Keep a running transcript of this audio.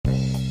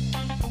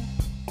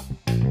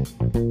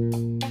Hey,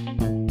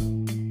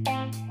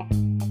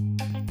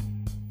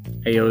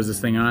 yo, is this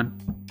thing on?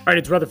 All right,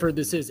 it's Rutherford.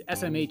 This is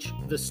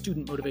SMH, the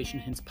Student Motivation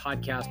Hints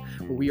podcast,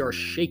 where we are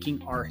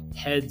shaking our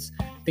heads,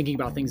 thinking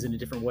about things in a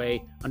different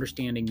way,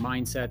 understanding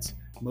mindsets,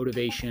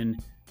 motivation,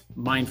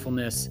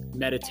 mindfulness,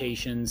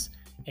 meditations,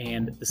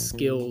 and the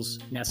skills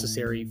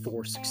necessary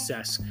for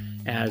success.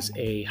 As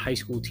a high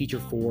school teacher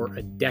for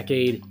a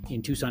decade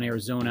in Tucson,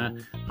 Arizona,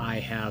 I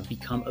have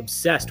become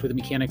obsessed with the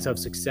mechanics of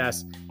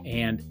success,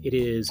 and it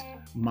is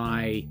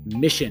my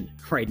mission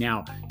right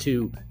now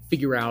to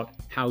figure out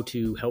how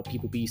to help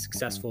people be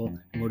successful,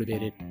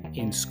 motivated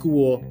in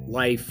school,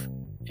 life,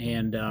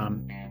 and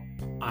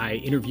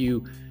I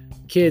interview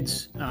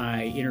kids,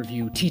 I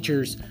interview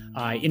teachers,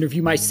 I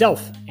interview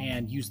myself,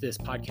 and use this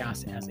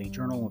podcast as a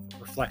journal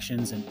of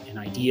reflections and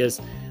ideas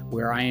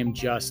where I am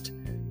just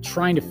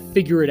trying to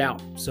figure it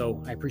out.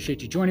 So I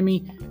appreciate you joining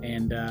me,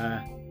 and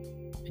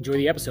enjoy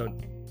the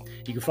episode.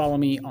 You can follow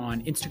me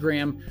on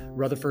Instagram,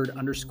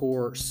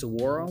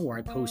 Rutherford_Sawara, where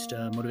I post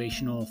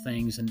motivational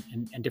things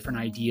and different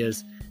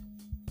ideas,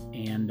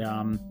 and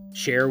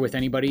share with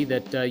anybody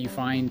that you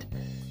find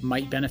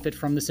might benefit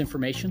from this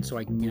information so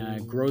I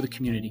can grow the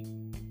community.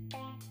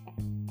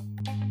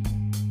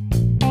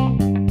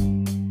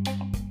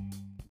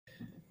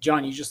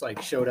 John, you just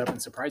showed up and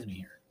surprised me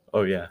here.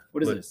 Oh, yeah.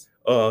 What is this?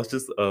 Oh, I was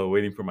just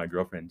waiting for my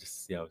girlfriend just to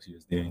see how she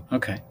was doing.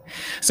 Okay.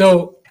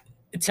 So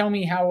tell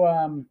me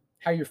how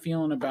you're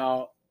feeling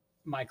about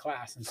my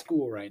class in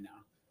school right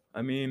now.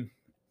 I mean,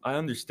 I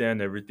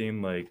understand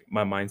everything. Like,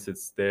 my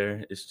mindset's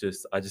there. It's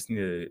just, I just need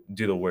to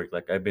do the work.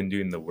 Like, I've been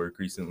doing the work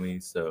recently.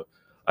 So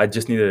I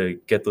just need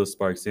to get those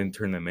sparks in,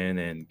 turn them in,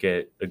 and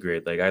get a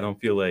grade. Like, I don't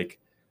feel like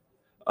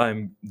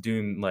I'm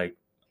doing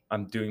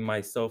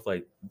myself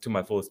to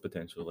my fullest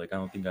potential. Like, I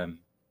don't think I'm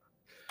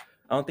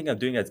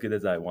doing as good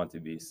as I want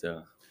to be.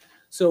 So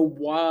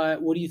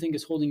what do you think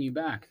is holding you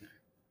back?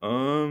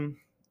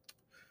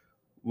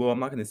 Well, I'm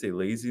not gonna say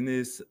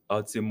laziness.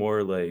 I'd say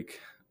more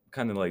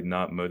kind of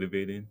not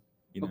motivated,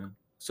 you know. Okay.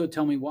 So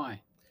tell me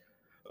why.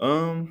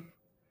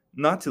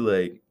 Not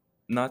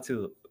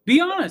to.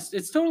 Be honest.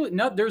 It's totally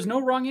there's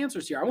no wrong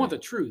answers here. I want the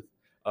truth.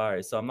 All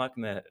right, so I'm not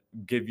gonna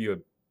give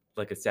you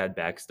a sad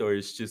backstory.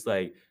 It's just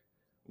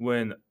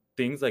when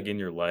things in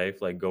your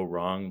life go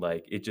wrong,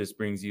 it just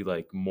brings you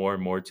more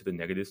and more to the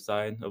negative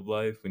side of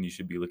life when you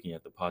should be looking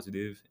at the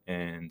positive.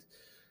 And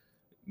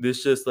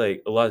there's just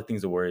a lot of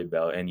things to worry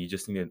about, and you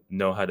just need to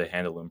know how to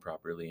handle them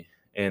properly.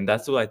 And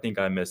that's what I think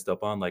I messed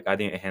up on. I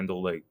didn't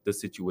handle the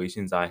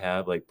situations I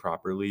have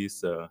properly.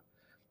 So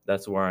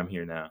that's where I'm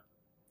here now.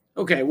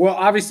 Okay. Well,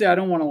 obviously I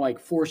don't want to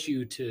force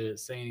you to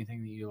say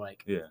anything that you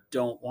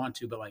don't want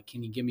to, but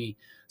can you give me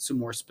some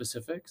more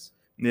specifics?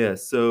 Yeah.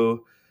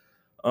 So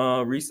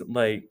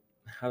recently,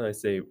 I'm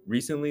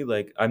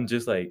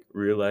just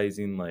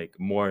realizing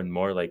more and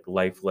more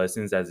life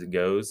lessons as it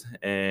goes.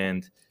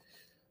 And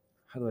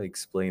how do I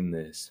explain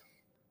this?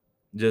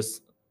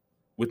 Just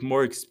with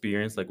more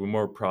experience, with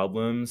more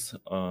problems,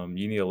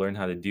 you need to learn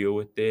how to deal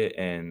with it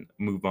and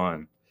move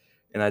on.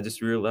 And I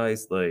just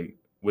realized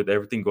with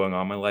everything going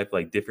on in my life,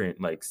 different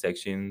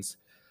sections,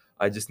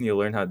 I just need to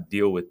learn how to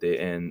deal with it.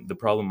 And the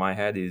problem I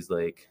had is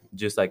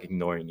just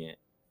ignoring it,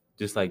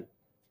 just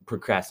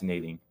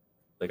procrastinating.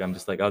 I'm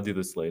just I'll do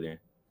this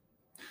later.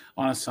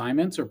 On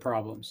assignments or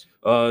problems?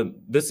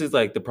 This is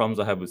the problems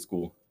I have with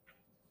school.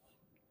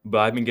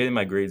 But I've been getting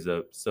my grades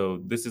up.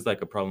 So this is a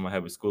problem I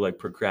have with school,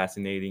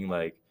 procrastinating.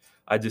 I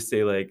just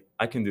say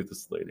I can do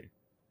this later.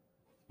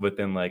 But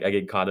then I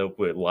get caught up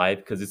with life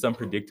because it's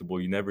unpredictable.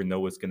 You never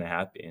know what's going to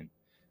happen.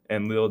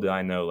 And little did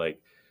I know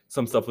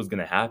some stuff was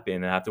going to happen,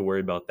 and I have to worry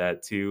about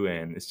that too.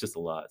 And it's just a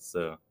lot.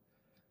 So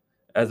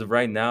as of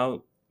right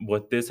now,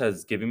 what this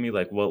has given me,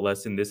 what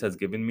lesson this has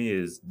given me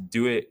is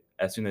do it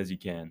as soon as you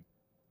can.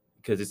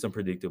 Because it's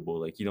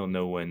unpredictable. You don't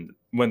know when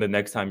the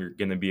next time you're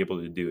going to be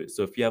able to do it.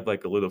 So if you have a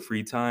little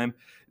free time,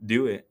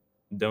 do it.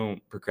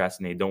 Don't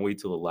procrastinate. Don't wait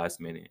till the last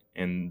minute.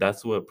 And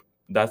that's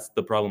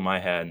the problem I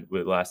had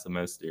with last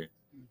semester.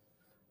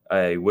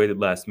 I waited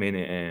last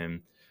minute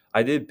and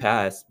I did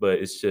pass, but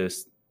it's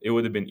just, it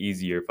would have been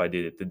easier if I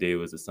did it the day it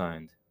was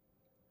assigned.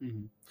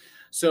 Mm-hmm.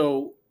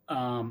 So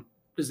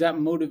is that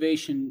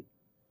motivation,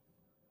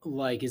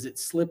 is it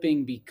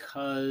slipping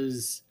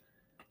because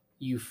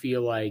you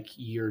feel like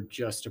you're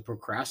just a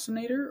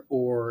procrastinator,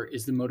 or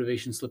is the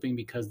motivation slipping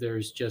because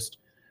there's just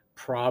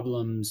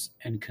problems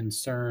and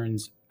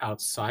concerns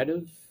outside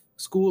of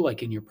school,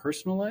 in your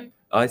personal life?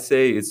 I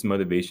say it's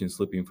motivation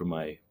slipping from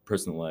my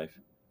personal life.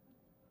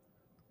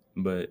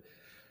 But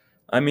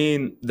I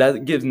mean,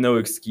 that gives no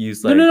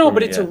excuse. No,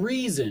 but it's a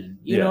reason.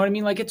 You know what I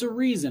mean? It's a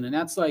reason. And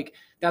that's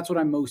that's what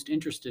I'm most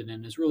interested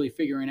in, is really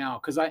figuring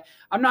out. Because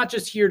I'm not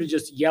just here to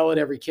just yell at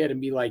every kid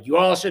and be like, you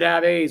all should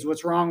have A's.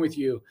 What's wrong with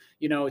you?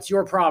 It's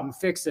your problem.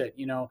 Fix it.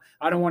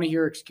 I don't want to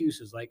hear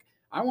excuses.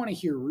 I want to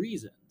hear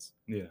reasons.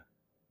 Yeah.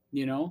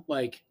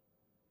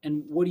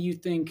 And what do you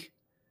think?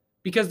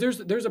 Because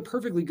there's a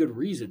perfectly good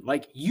reason.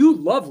 You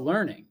love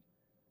learning.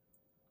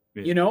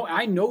 Yeah.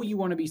 I know you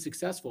want to be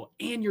successful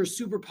and you're a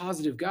super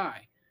positive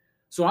guy.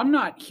 So I'm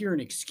not hearing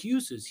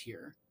excuses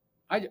here.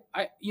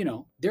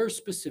 There are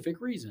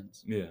specific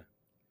reasons. Yeah.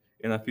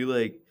 And I feel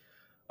like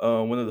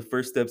one of the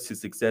first steps to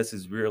success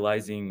is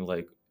realizing,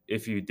 like,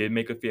 if you did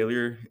make a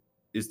failure,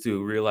 is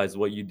to realize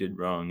what you did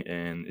wrong.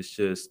 And it's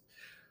just,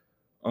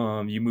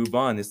 you move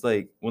on. It's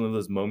like one of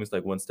those moments,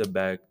 like one step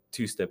back,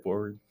 two step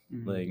forward.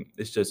 Like,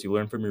 it's just you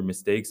learn from your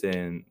mistakes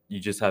and you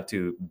just have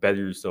to better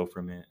yourself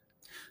from it.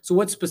 So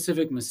what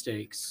specific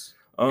mistakes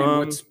and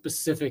what Um,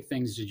 specific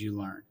things did you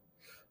learn?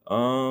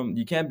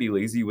 you can't be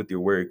lazy with your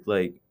work.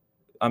 Like,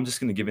 I'm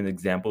just gonna give an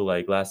example.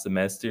 Like last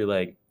semester,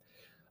 like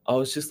I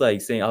was just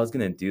like saying I was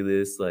gonna do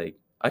this. Like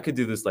I could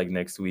do this like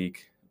next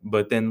week,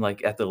 but then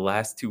like at the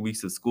last 2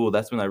 weeks of school,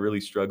 that's when I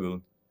really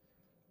struggled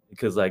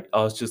because like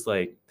I was just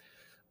like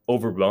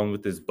overwhelmed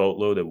with this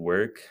boatload of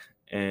work,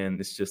 and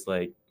it's just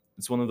like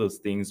it's one of those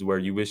things where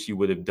you wish you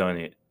would have done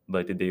it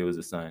like the day it was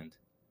assigned.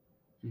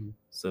 Mhm.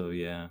 So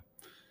yeah.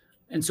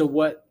 And so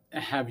what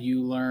have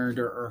you learned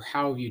or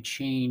how have you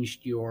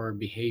changed your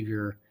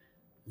behavior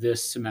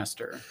this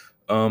semester?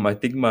 I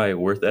think my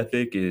worth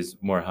ethic is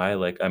more high.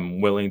 Like I'm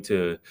willing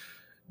to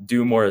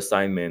do more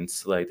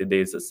assignments like the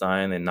days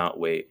assigned and not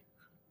wait.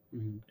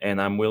 Mhm.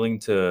 And I'm willing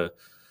to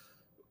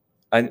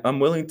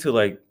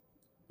like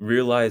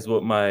realize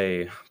what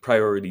my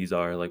priorities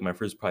are, like my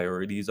first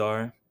priorities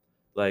are.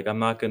 Like I'm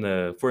not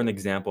gonna, for an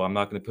example, I'm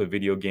not gonna put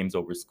video games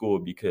over school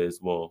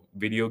because, well,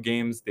 video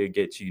games they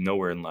get you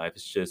nowhere in life.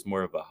 It's just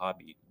more of a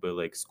hobby. But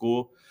like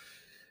school,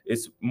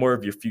 it's more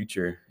of your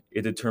future.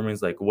 It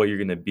determines like what you're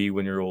gonna be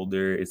when you're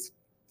older. It's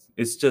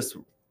just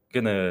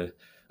gonna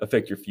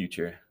affect your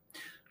future.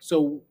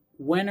 So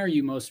when are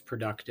you most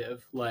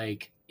productive?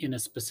 Like in a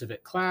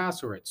specific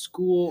class or at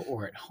school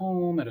or at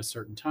home at a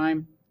certain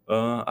time?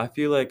 I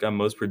feel like I'm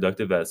most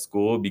productive at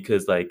school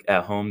because like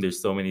at home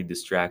there's so many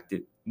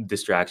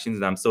distractions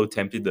and I'm so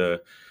tempted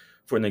to,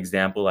 for an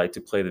example, like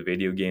to play the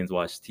video games,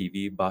 watch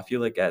TV. But I feel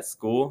like at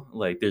school,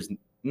 like there's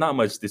not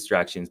much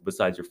distractions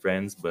besides your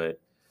friends. But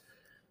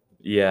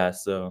yeah,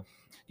 so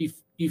Do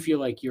you feel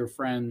like your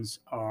friends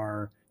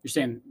are, you're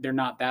saying they're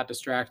not that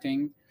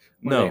distracting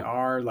or they no.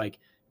 are? Like,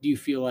 do you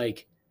feel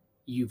like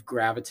you've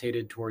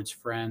gravitated towards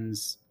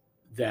friends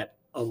that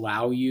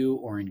allow you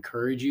or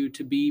encourage you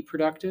to be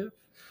productive?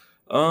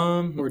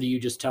 Um Or do you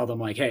just tell them,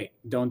 like, hey,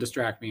 don't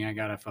distract me, I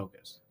gotta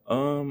focus?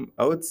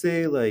 I would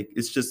say like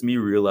it's just me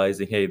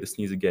realizing, hey, this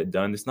needs to get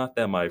done. It's not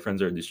that my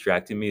friends are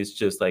distracting me. It's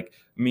just like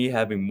me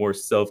having more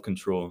self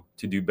control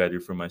to do better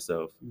for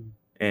myself. Mm.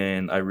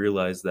 And I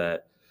realized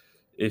that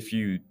if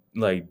you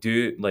like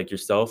do it like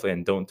yourself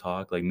and don't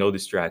talk, like no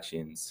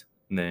distractions,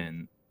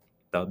 then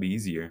that'll be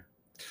easier.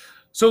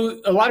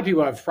 So a lot of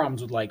people have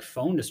problems with like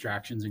phone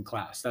distractions in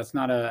class. That's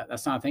not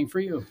a thing for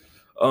you.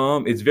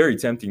 It's very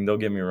tempting, don't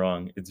get me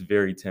wrong. It's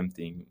very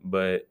tempting.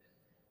 But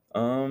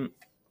um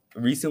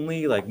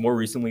recently, like more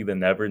recently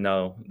than ever,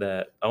 now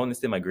that I want to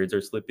say my grades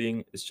are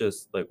slipping, it's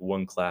just like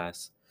one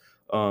class.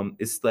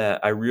 It's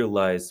that I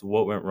realized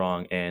what went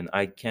wrong and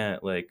I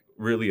can't like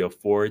really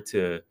afford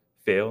to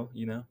fail.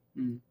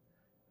 Mm.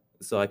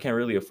 So I can't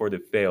really afford to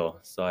fail.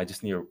 So I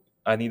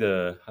need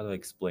to, how do I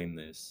explain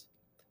this?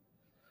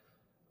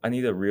 I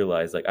need to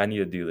realize like I need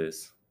to do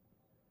this,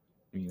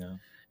 you know?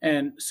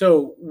 And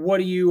so, where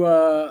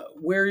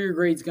are your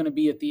grades going to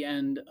be at the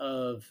end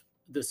of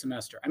the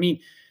semester? I mean,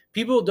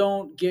 people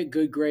don't get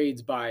good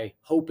grades by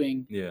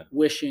hoping, Yeah.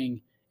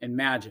 wishing, and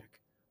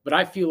magic. But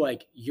I feel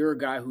like you're a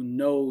guy who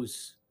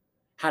knows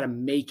how to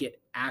make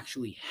it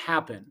actually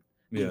happen.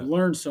 You've Yeah.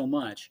 learned so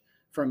much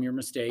from your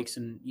mistakes.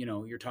 And,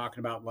 you're talking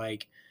about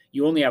like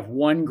you only have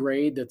one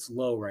grade that's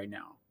low right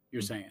now,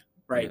 you're Mm, saying, yeah.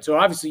 right? So,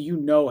 obviously, you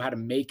know how to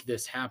make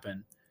this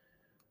happen.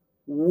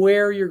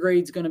 Where are your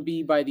grades going to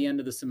be by the end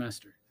of the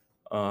semester?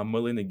 I'm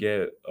willing to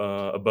get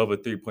above a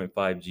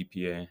 3.5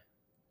 GPA,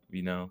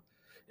 you know?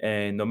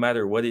 And no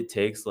matter what it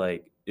takes,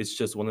 like it's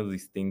just one of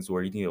these things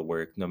where you need to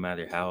work no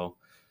matter how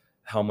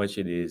much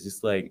it is.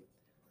 It's like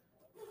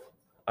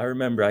I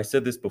remember I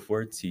said this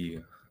before to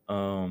you.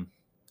 Um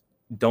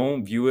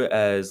don't view it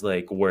as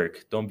like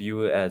work. Don't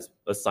view it as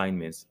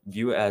assignments.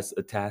 View it as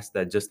a task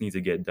that just needs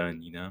to get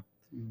done.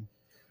 Mm.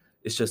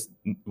 It's just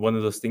one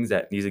of those things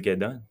that needs to get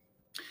done.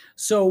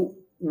 So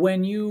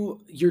when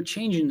you're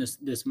changing this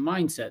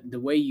mindset, the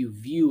way you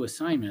view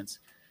assignments,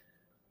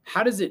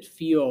 how does it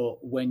feel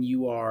when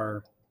you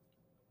are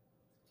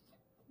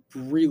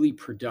really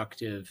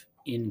productive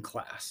in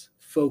class?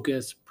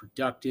 Focus,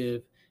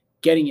 productive,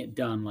 getting it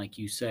done like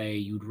you say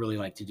you'd really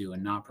like to do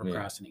and not Yeah.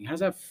 procrastinating. How does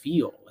that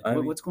feel? Like I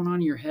mean what's going on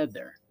in your head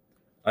there?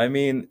 I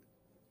mean,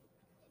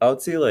 I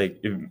would say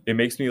like it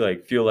makes me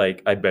like feel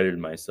like I bettered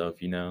myself,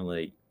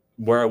 like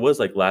where I was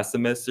like last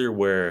semester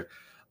where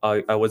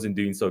I wasn't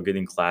doing so good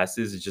in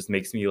classes. It just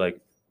makes me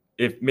like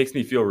it makes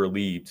me feel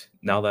relieved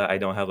now that I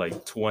don't have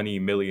like 20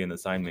 million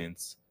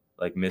assignments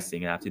like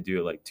missing. I have to do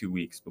it like 2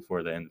 weeks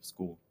before the end of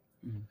school.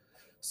 Mhm.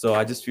 So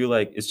I just feel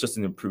like it's just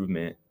an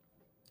improvement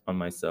on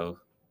myself.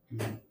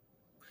 Mhm.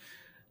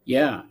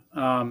 Yeah.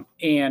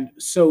 And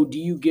so do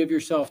you give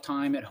yourself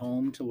time at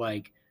home to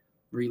like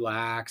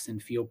relax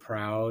and feel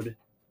proud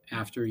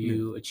after Yeah.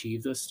 you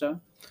achieve this stuff?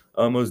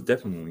 Most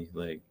definitely.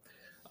 Like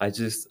I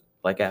just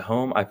like at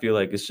home, I feel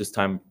like it's just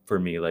time for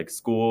me. Like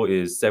school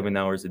is 7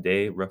 hours a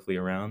day, roughly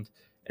around,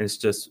 and it's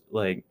just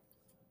like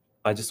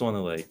I just want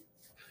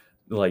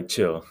to like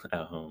chill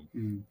at home.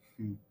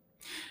 Mm-hmm.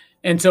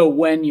 And so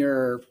when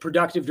you're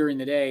productive during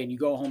the day and you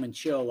go home and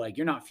chill, like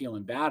you're not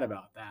feeling bad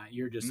about that.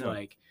 You're just No,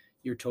 like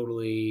you're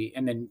totally.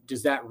 And then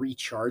does that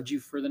recharge you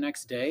for the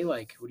next day?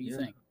 Like, what do you yeah,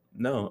 think?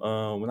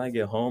 no. When I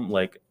get home,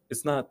 like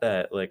it's not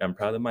that like I'm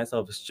proud of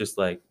myself. It's just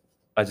like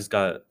I just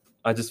got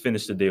I just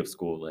finished the day of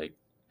school. Like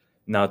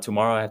now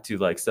tomorrow I have to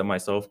like set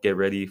myself, get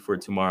ready for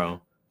tomorrow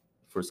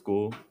for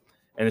school.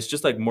 And it's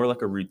just like more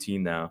like a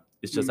routine now.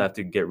 It's just I have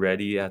to get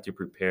ready, I have to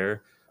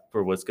prepare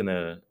for what's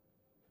gonna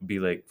be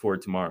like for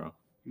tomorrow.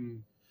 Mm-hmm.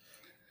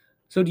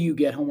 So do you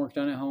get homework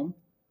done at home?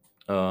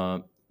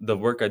 The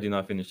work I do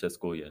not finish at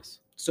school, yes.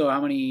 So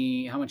how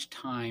much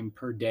time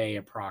per day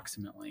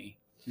approximately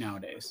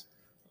nowadays?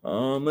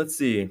 Let's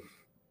see.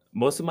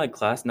 Most of my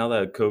class now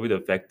that COVID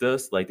affect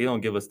us, like they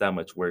don't give us that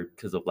much work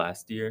because of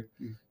last year.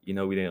 Mm. You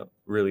know, we didn't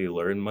really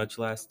learn much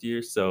last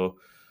year. So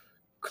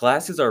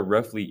classes are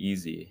roughly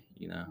easy,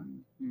 you know.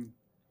 Mm-hmm.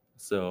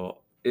 So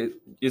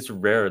it's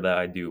rare that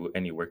I do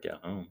any work at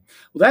home.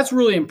 Well, that's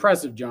really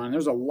impressive, John.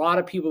 There's a lot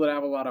of people that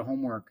have a lot of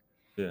homework,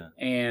 Yeah.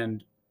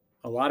 and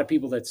a lot of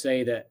people that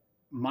say that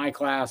my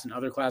class and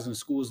other classes in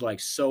school is like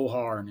so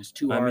hard and it's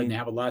too I hard and they mean,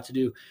 have a lot to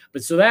do.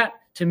 But so that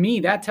to me,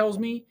 that tells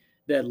me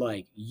that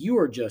like you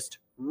are just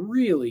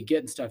really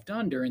getting stuff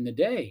done during the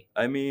day.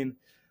 I mean,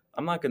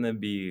 I'm not gonna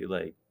be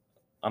like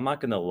I'm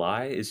not gonna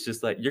lie. It's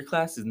just like your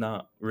class is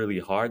not really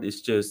hard.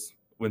 It's just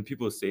when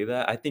people say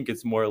that, I think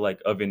it's more like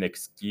of an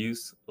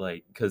excuse,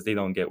 like because they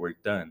don't get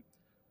work done.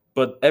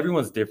 But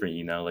everyone's different,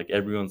 you know. Like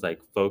everyone's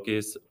like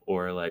focus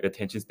or like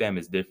attention span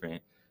is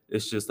different.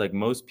 It's just like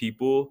most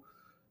people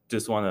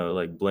just want to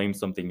like blame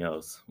something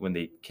else when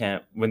they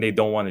can't, when they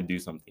don't want to do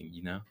something,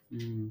 you know.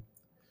 Mm.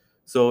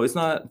 So it's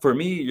not for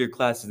me. Your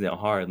class isn't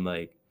hard. And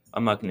like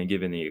I'm not gonna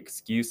give any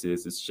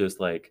excuses. It's just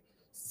like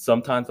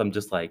sometimes I'm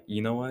just like,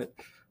 you know what?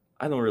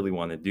 I don't really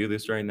want to do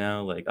this right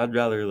now. Like I'd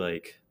rather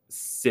like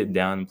sit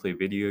down and play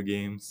video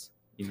games.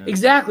 You know.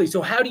 Exactly.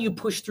 So how do you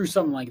push through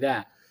something like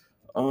that?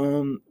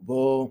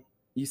 Well,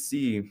 you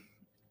see,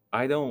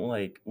 I don't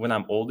like when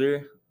I'm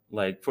older.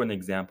 Like for an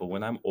example,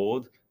 when I'm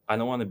old, I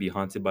don't want to be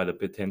haunted by the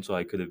potential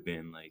I could have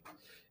been. Like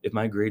if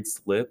my grades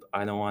slip,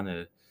 I don't want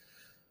to.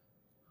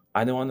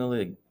 I don't want to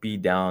like be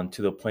down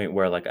to the point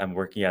where like I'm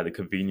working at a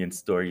convenience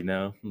store, you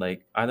know?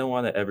 Like I don't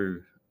want to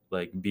ever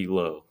like be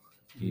low,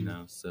 you Mm.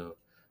 know? So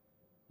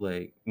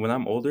like when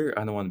I'm older,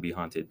 I don't want to be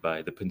haunted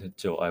by the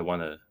potential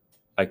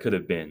I could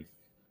have been.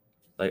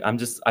 Like I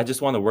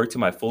just want to work to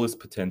my fullest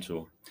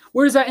potential.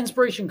 Where does that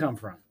inspiration come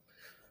from?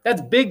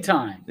 That's big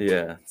time.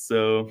 Yeah.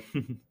 So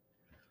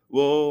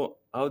well,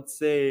 I would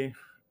say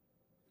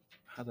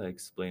how do I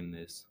explain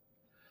this?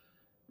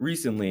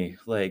 Recently,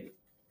 like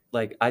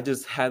I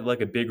just had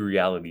like a big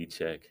reality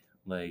check.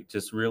 Like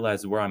just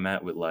realized where I'm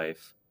at with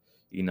life,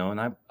 you know,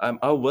 and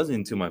I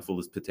wasn't to my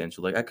fullest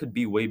potential. Like I could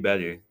be way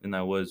better than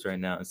I was right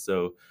now. And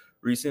so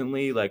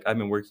recently, like I've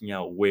been working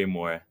out way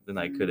more than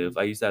I could have. Mm.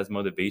 I used that as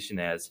motivation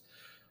as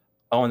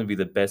I want to be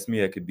the best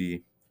me I could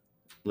be.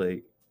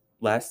 Like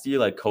last year,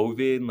 like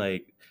COVID,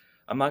 like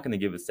I'm not gonna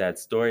give a sad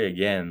story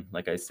again,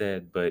 like I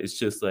said, but it's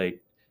just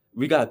like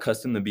we got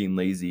accustomed to being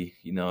lazy,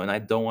 you know, and I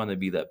don't want to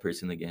be that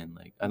person again.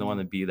 Like I don't want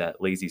Mm. to be that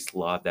lazy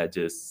slob that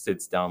just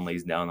sits down,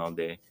 lays down all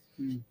day,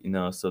 Mm. you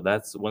know. So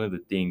that's one of the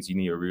things you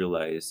need to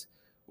realize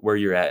where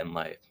you're at in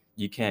life.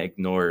 You can't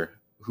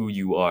ignore who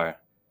you are.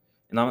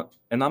 And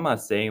I'm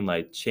not saying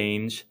like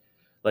change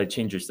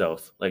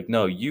yourself. Like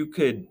no, you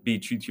could be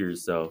true to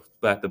yourself,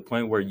 but at the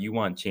point where you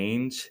want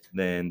change,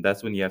 then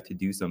that's when you have to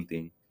do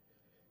something.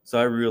 So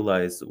I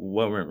realized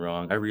what went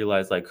wrong. I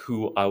realized like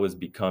who I was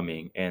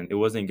becoming, and it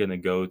wasn't gonna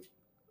go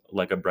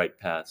like a bright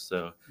path.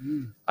 So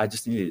Mm. I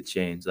just needed to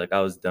change. Like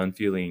I was done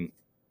feeling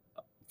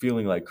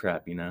like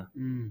crap, you know?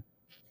 Mm.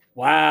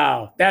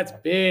 Wow, that's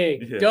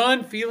big. Yeah.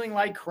 Done feeling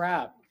like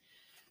crap.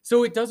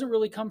 So it doesn't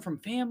really come from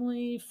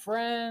family,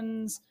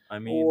 friends, I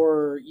mean,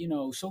 or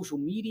social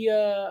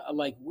media.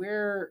 Like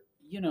where.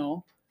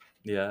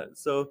 yeah.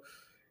 So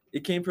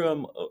it came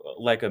from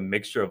like a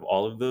mixture of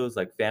all of those.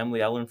 Like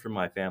family, I learned from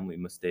my family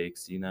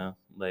mistakes, you know?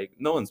 Like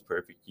no one's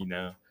perfect, you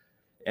know?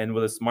 And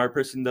what a smart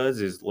person does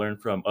is learn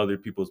from other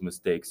people's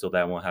mistakes so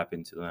that won't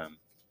happen to them.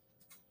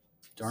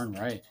 Darn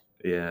right.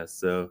 Yeah,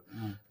 so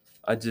Yeah.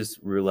 I just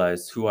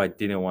realized who I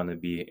didn't want to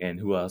be and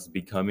who I was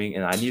becoming,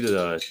 and I needed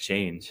a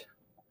change.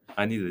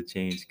 I needed to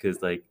change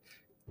because like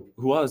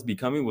who I was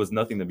becoming was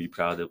nothing to be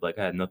proud of. Like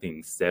I had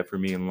nothing set for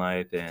me in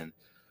life, and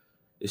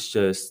it's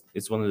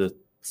one of the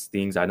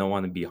things I don't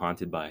want to be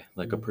haunted by,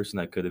 like a Mm. person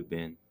I could have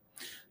been.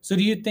 So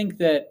do you think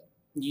that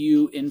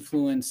you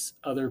influence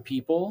other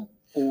people,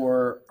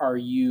 or are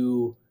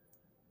you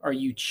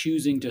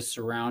choosing to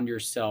surround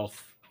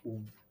yourself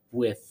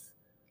with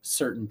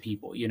certain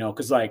people?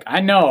 Because like I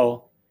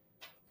know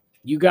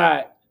you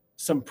got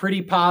some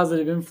pretty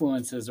positive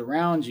influences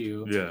around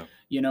you. Yeah.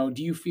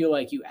 Do you feel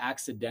like you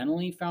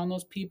accidentally found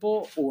those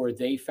people or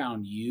they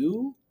found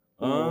you?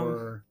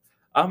 or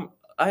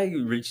I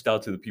reached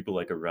out to the people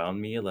like around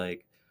me.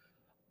 Like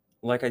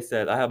I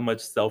said, I have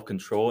much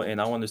self-control,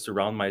 and I want to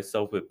surround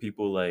myself with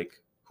people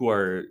like who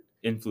are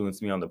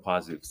influence me on the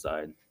positive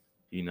side,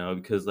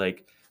 because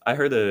like I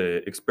heard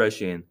the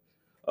expression,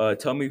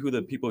 tell me who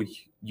the people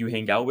you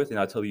hang out with and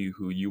I'll tell you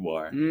who you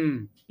are,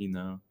 Mm, you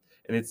know.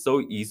 And it's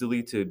so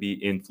easily to be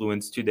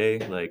influenced today,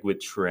 like with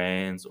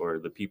trends or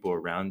the people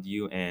around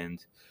you,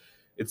 and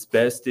it's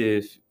best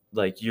if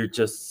like you're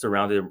just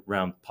surrounded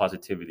around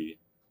positivity,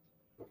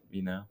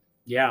 you know.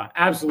 yeah,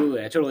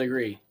 absolutely. I totally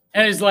agree.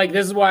 And it's like,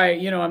 this is why,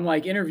 I'm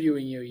like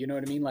interviewing you, you know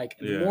what I mean? Like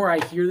the Yeah. more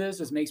I hear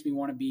this makes me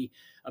want to be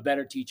a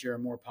better teacher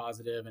and more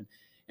positive.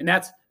 And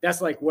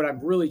that's like what I'm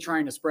really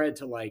trying to spread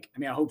to, like, I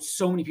mean, I hope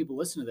so many people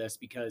listen to this,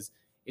 because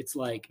it's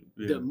like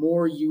Yeah. the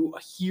more you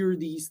hear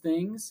these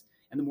things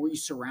and the more you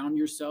surround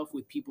yourself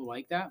with people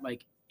like that,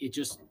 like it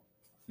just,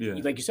 Yeah.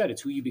 like you said,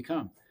 it's who you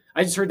become.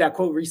 I just heard that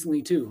quote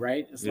recently too,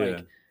 right? It's Yeah.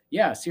 like,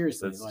 yeah,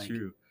 seriously. That's Like,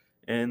 true.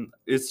 And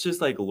it's just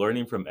like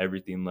learning from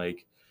everything.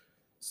 Like,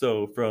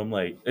 so from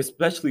like,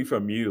 especially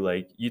from you,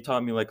 like you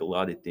taught me like a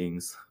lot of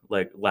things.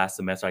 Like last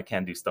semester, I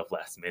can't do stuff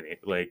last minute.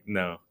 Like,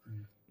 no,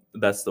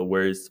 that's the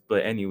worst.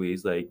 But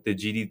anyways, like the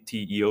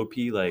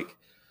GDT like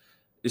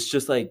it's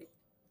just like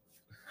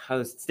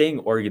how staying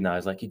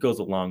organized. Like it goes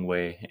a long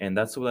way. And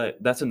that's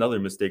another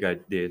mistake I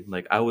did.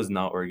 Like I was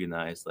not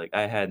organized. Like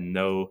I had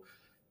no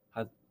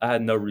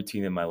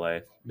routine in my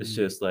life. It's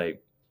just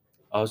like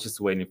I was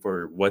just waiting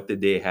for what the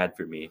day had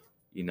for me.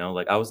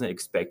 Like I wasn't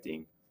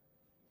expecting.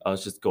 I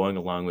was just going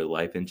along with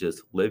life and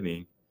just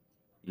living.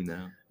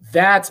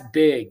 That's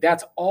big.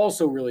 That's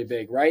also really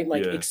big, right?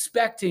 Like Yeah.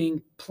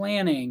 expecting,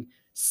 planning,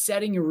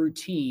 setting a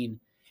routine,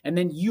 and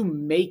then you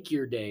make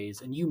your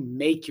days and you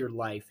make your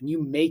life and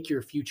you make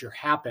your future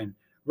happen,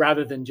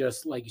 rather than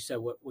just, like you said,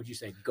 what would you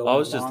say, going I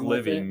was just along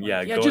with it? living. Like,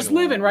 Yeah, yeah, going just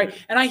along living, with right?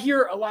 it. And I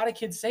hear a lot of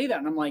kids say that,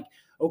 and I'm like,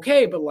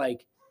 okay, but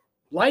like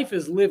life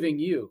is living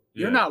you.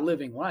 You're Yeah. not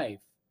living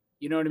life.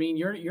 You know what I mean?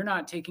 You're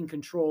not taking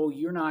control.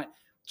 You're not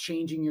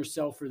changing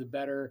yourself for the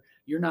better.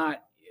 You're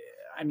not,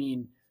 I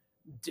mean,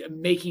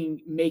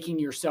 making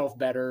yourself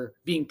better,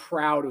 being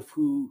proud of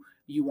who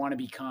you want to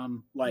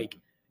become. Like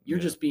you're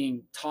Yeah. just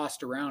being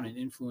tossed around and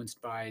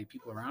influenced by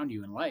people around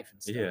you in life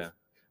and stuff. Yeah.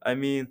 I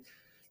mean,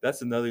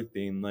 that's another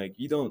thing. Like,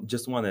 you don't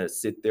just want to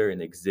sit there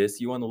and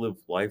exist. You want to live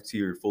life to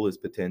your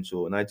fullest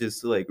potential. And I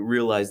just like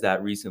realized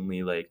that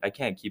recently. Like, I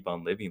can't keep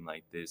on living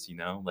like this,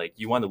 Like,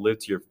 you want to live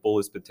to your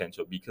fullest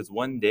potential, because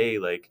one day,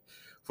 like,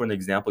 for an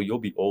example, you'll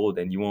be old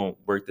and you won't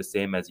work the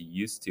same as you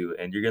used to.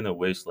 And you're going to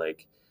wish,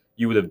 like,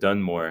 you would have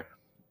done more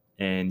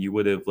and you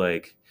would have,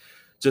 like,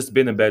 just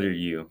been a better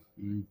you,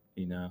 Mm.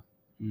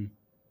 Mm.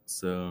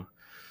 So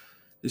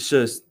it's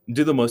just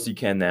do the most you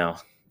can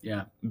now.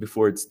 Yeah.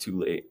 Before it's too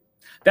late.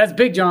 That's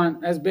big, John.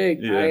 That's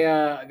big.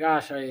 Yeah. I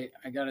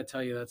gotta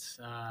tell you,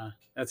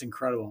 that's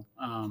incredible.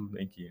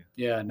 Thank you.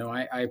 Yeah, no,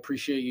 I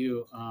appreciate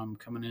you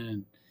coming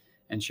in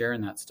and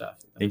sharing that stuff.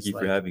 Thank you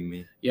for having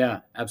me.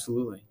 Yeah,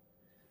 absolutely.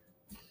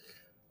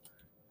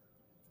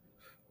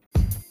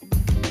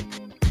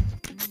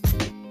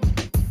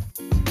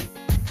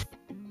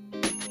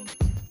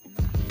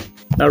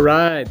 All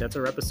right, that's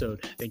our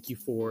episode. Thank you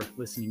for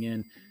listening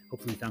in.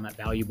 Hopefully you found that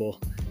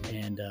valuable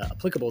and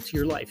applicable to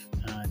your life.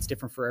 It's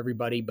different for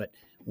everybody, but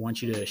I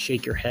want you to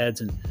shake your heads,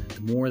 and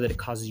the more that it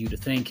causes you to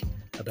think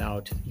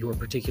about your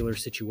particular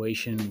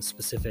situation and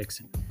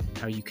specifics and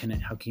how you can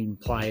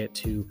apply it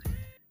to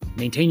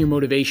maintain your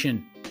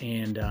motivation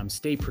and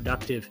stay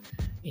productive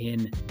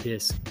in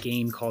this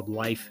game called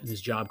life, and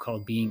this job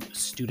called being a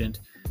student.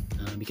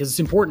 Because it's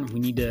important. We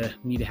need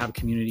to have a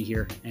community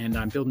here, and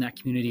I'm building that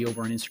community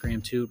over on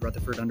Instagram too,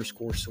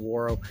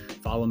 Rutherford_Saguaro.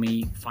 Follow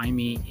me, find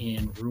me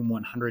in room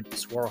 100,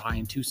 Saguaro High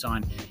in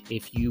Tucson.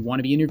 If you want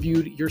to be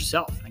interviewed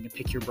yourself, I can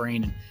pick your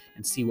brain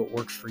and see what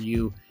works for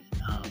you.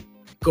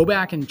 Go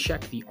back and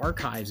check the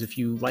archives if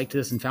you liked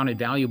this and found it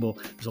valuable.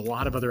 There's a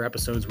lot of other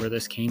episodes where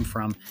this came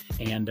from,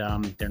 and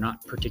they're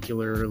not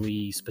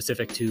particularly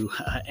specific to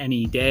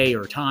any day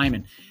or time,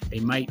 and they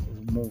might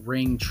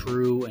ring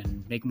true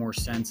and make more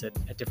sense at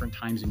different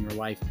times in your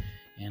life.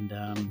 And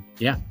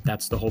yeah,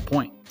 that's the whole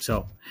point.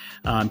 So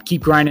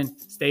keep grinding,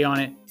 stay on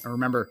it, and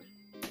remember,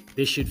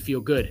 this should feel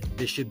good.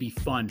 This should be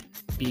fun.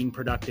 Being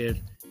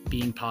productive,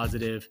 being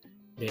positive,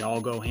 they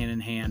all go hand in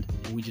hand,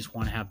 and we just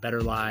want to have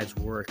better lives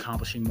where we're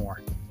accomplishing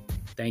more.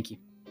 Thank you.